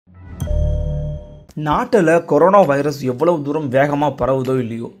நாட்டில் corona virus எவ்வளவு தூரம் வேகமாக பரவுதோ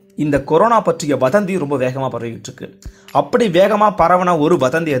இல்லையோ, இந்த கொரோனா பற்றிய வதந்தி ரொம்ப வேகமாக பரவிட்டு இருக்கு. அப்படி வேகமாக பரவன ஒரு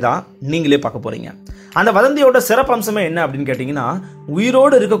வதந்தியை தான் நீங்களே பார்க்க போறீங்க. அந்த வதந்தியோட சிறப்பம்சமே என்ன அப்படின்னு கேட்டிங்கன்னா,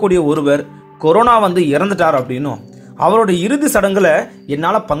 உயிரோடு இருக்கக்கூடிய ஒருவர் கொரோனா வந்து இறந்துட்டார் அப்படின்னும், அவரோட இறுதி சடங்குல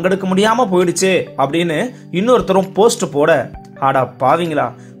என்னால் பங்கெடுக்க முடியாமல் போயிடுச்சு அப்படின்னு இன்னொருத்தரும் போஸ்ட் போட, ஆடா பாவீங்களா,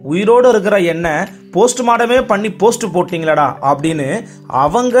 உயிரோடு இருக்கிற என்ன போஸ்ட்மார்ட்டமே பண்ணி போஸ்ட் போட்டிங்களாடா அப்படின்னு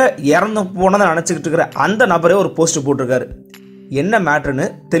அவங்க இறந்து போனதை நினச்சிக்கிட்டு இருக்கிற அந்த நபரே ஒரு போஸ்ட் போட்டிருக்காரு. என்ன மேட்ருன்னு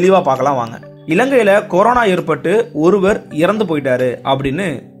தெளிவாக பார்க்கலாம் வாங்க. இலங்கையில் கொரோனா ஏற்பட்டு ஒருவர் இறந்து போயிட்டாரு அப்படின்னு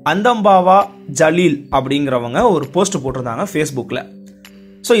அந்தம்பாவா ஜலீல் அப்படிங்கிறவங்க ஒரு போஸ்ட் போட்டிருந்தாங்க ஃபேஸ்புக்கில்.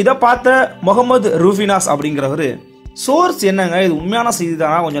 ஸோ இதை பார்த்த முகமது ரூஃபினாஸ் அப்படிங்கிறவர், சோர்ஸ் என்னங்க, இது உண்மையான செய்தி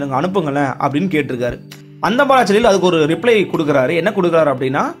தானா, கொஞ்சம் எனக்கு அனுப்புங்களேன் அப்படின்னு கேட்டிருக்காரு. அந்தம்பாவா ஜலீல் அதுக்கு ஒரு ரிப்ளை கொடுக்குறாரு. என்ன கொடுக்குறாரு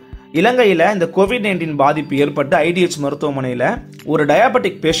அப்படின்னா, இலங்கையில் இந்த கோவிட்-19 பாதிப்பு ஏற்பட்டு ஐடிஹெச் மருத்துவமனையில் ஒரு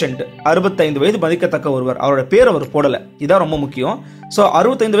டயாபெட்டிக் பேஷண்ட் 65 வயது மதிக்கத்தக்க ஒருவர், அவரோட பேர் அவர் போடலை, இதான் ரொம்ப முக்கியம். ஸோ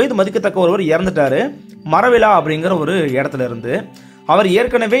 65 வயது மதிக்கத்தக்க ஒருவர் இறந்துட்டாரு மரவிலா அப்படிங்கிற ஒரு இடத்துல இருந்து. அவர்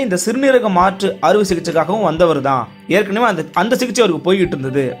ஏற்கனவே இந்த சிறுநீரக மாற்று அறுவை சிகிச்சைக்காகவும் வந்தவர் தான், ஏற்கனவே அந்த சிகிச்சை அவருக்கு போய்கிட்டு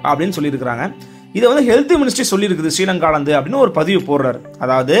இருந்தது அப்படின்னு சொல்லியிருக்கிறாங்க. இதை வந்து ஹெல்த் மினிஸ்ட்ரி சொல்லியிருக்குது ஸ்ரீலங்காலந்து அப்படின்னு ஒரு பதிவு போடுறாரு.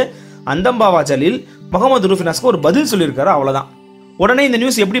 அதாவது அந்தம்பாவா ஜலீல் முகமது ரூஃபினாஸ்க்கு ஒரு பதில் சொல்லியிருக்காரு, அவ்வளோதான். உடனே இந்த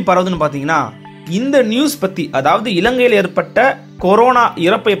நியூஸ் எப்படி பரவுதுன்னு பார்த்தீங்கன்னா, இந்த நியூஸ் பற்றி, அதாவது இலங்கையில் ஏற்பட்ட கொரோனா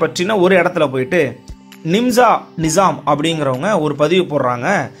இறப்பை பற்றின ஒரு இடத்துல போயிட்டு நிம்சா நிசாம் அப்படிங்கிறவங்க ஒரு பதிவு போடுறாங்க.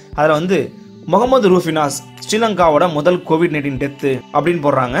 அதில் வந்து முகமது ரூஃபினாஸ் ஸ்ரீலங்காவோட முதல் கோவிட்-19 டெத்து அப்படின்னு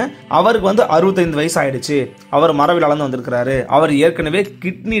போடுறாங்க. அவருக்கு வந்து 65 வயசு ஆயிடுச்சு, அவர் மரவிலாளந்து வந்திருக்கிறாரு, அவர் ஏற்கனவே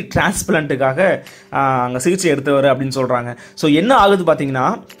கிட்னி டிரான்ஸ்பிளான்ட்டுக்காக அங்கே சிகிச்சை எடுத்தவர் அப்படின்னு சொல்கிறாங்க. ஸோ என்ன ஆகுது பார்த்தீங்கன்னா,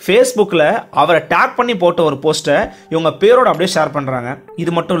 ஃபேஸ்புக்கில் அவரை டேக் பண்ணி போட்ட ஒரு போஸ்ட்டை இவங்க பேரோட அப்படியே ஷேர் பண்ணுறாங்க.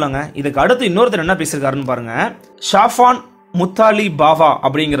 இது மட்டும் இல்லைங்க, இதுக்கு அடுத்து இன்னொருத்தர் என்ன பேசியிருக்காருன்னு பாருங்க. ஷாஃபான் முத்தாலி பாவா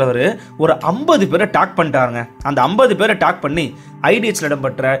அப்படிங்கிறவர் ஒரு 50 பேரை டேக் பண்ணிட்டாருங்க. அந்த 50 பேரை டேக் பண்ணி ஐடிஹெச்ல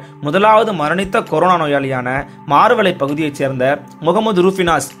இடம்பெற்ற முதலாவது மரணித்த கொரோனா நோயாளியான மார்வலை பகுதியைச் சேர்ந்த முகமது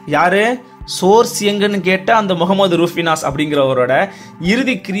ரூஃபினாஸ், யாரு சோர்ஸ் எங்கன்னு கேட்ட அந்த முகமது ரூஃபினாஸ் அப்படிங்கிறவரோட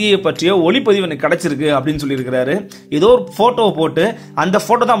இறுதி கிரியை பற்றிய ஒளிப்பதிவு எனக்கு கிடைச்சிருக்கு அப்படின்னு சொல்லியிருக்கிறாரு. ஏதோ ஒரு போட்டோவை போட்டு, அந்த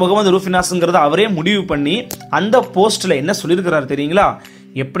போட்டோ தான் முகமது ரூஃபினாஸ்ங்கிறத அவரே முடிவு பண்ணி அந்த போஸ்ட்ல என்ன சொல்லியிருக்கிறாரு தெரியுங்களா,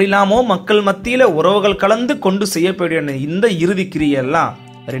 எப்படிலாமோ மக்கள் மத்தியில் உறவுகள் கலந்து கொண்டு செய்யப்பட இந்த இறுதி கிரியெல்லாம்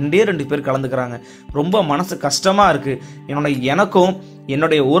 2 பேர் கலந்துக்கிறாங்க. ரொம்ப மனசு கஷ்டமா இருக்கு. எனக்கும்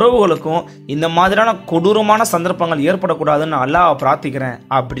என்னுடைய உறவுகளுக்கும் இந்த மாதிரியான கொடூரமான சந்தர்ப்பங்கள் ஏற்படக்கூடாதுன்னு அல்லாஹ்வை பிரார்த்திக்கிறேன்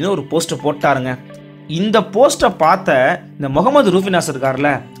அப்படின்னு ஒரு போஸ்ட் போட்டாருங்க. இந்த போஸ்ட்டை பார்த்த இந்த முகமது ரூஃபினாஸ்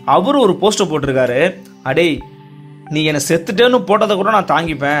இருக்கார்ல, அவரு ஒரு போஸ்ட் போட்டிருக்காரு. அடே, நீ என்னை செத்துட்டேன்னு போட்டதை கூட நான்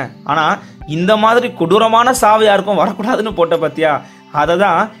தாங்கிப்பேன், ஆனால் இந்த மாதிரி கொடூரமான சாவு யாருக்கும் வரக்கூடாதுன்னு போட்ட பார்த்தியா, அதை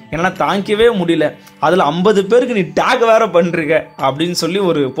தான் என்னால் தாங்கிக்கவே முடியல, அதில் 50 பேருக்கு நீ டேக் வேற பண்ணுறீங்க அப்படின்னு சொல்லி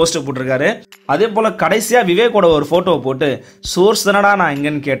ஒரு போஸ்டர் போட்டிருக்காரு. அதே போல் கடைசியாக விவேக்கோட ஒரு ஃபோட்டோவை போட்டு, சோர்ஸ் தானடா நான்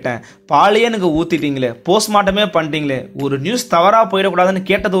எங்கன்னு கேட்டேன், பாலையே எனக்கு ஊற்றிட்டீங்களே, போஸ்ட்மார்ட்டமே பண்ணிட்டீங்களே, ஒரு நியூஸ் தவறாக போயிடக்கூடாதுன்னு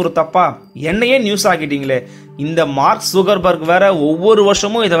கேட்டது ஒரு தப்பா, என்னையே நியூஸ் ஆக்கிட்டீங்களே, இந்த மார்க் ஜூக்கர்பர்க் வேற ஒவ்வொரு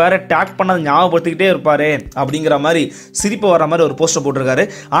வருஷமும் இதை வேற டேக் பண்ணதை ஞாபகப்படுத்திக்கிட்டே இருப்பாரு அப்படிங்கிற மாதிரி சிரிப்பு வர மாதிரி ஒரு போஸ்டர் போட்டிருக்காரு.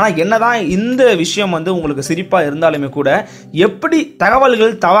 ஆனால் என்னதான் இந்த விஷயம் வந்து உங்களுக்கு சிரிப்பாக இருந்தாலுமே கூட, எப்படி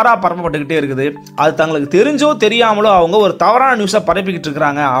தகவல்கள் தவறாக பரப்பப்பட்டுக்கிட்டே இருக்குது, அது தங்களுக்கு தெரிஞ்சோ தெரியாமலோ அவங்க ஒரு தவறான நியூஸை பரப்பிக்கிட்டு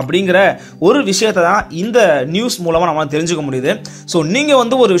இருக்கிறாங்க அப்படிங்கிற ஒரு விஷயத்தை தான் இந்த நியூஸ் மூலமாக நம்மளால் தெரிஞ்சுக்க முடியுது. ஸோ நீங்கள்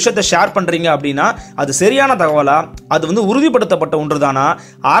வந்து ஒரு விஷயத்தை ஷேர் பண்ணுறீங்க அப்படின்னா அது சரியான தகவலா, அது வந்து உறுதிப்படுத்தப்பட்ட ஒன்று தானா,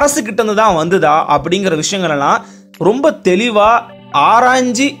 அரசு கிட்ட தான் வந்துதா அப்படிங்கிற விஷயங்கள் எல்லாம் ரொம்ப தெளிவாக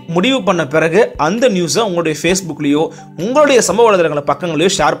ஆராய்ஞ்சி முடிவு பண்ண பிறகு அந்த நியூஸை உங்களுடைய ஃபேஸ்புக்லேயோ உங்களுடைய சமூக வலைதளங்களை பக்கங்களையோ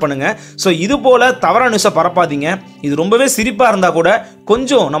ஷேர் பண்ணுங்க. ஸோ இது போல தவறான நியூஸை பரப்பாதீங்க. இது ரொம்பவே சிரிப்பாக இருந்தால் கூட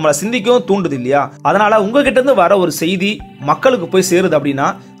கொஞ்சம் நம்மளை சிந்திக்கவும் தூண்டுது இல்லையா? அதனால உங்ககிட்ட இருந்து வர ஒரு செய்தி மக்களுக்கு போய் சேருது அப்படின்னா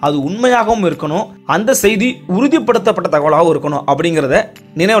அது உண்மையாகவும் இருக்கணும், அந்த செய்தி உறுதிப்படுத்தப்பட்ட தகவலாகவும் இருக்கணும் அப்படிங்கிறத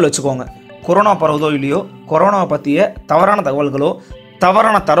நினைவில் வச்சுக்கோங்க. கொரோனா பரவுதோ இல்லையோ, கொரோனாவை பற்றிய தவறான தகவல்களோ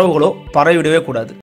தவறான தரவுகளோ பரவிடவே கூடாது.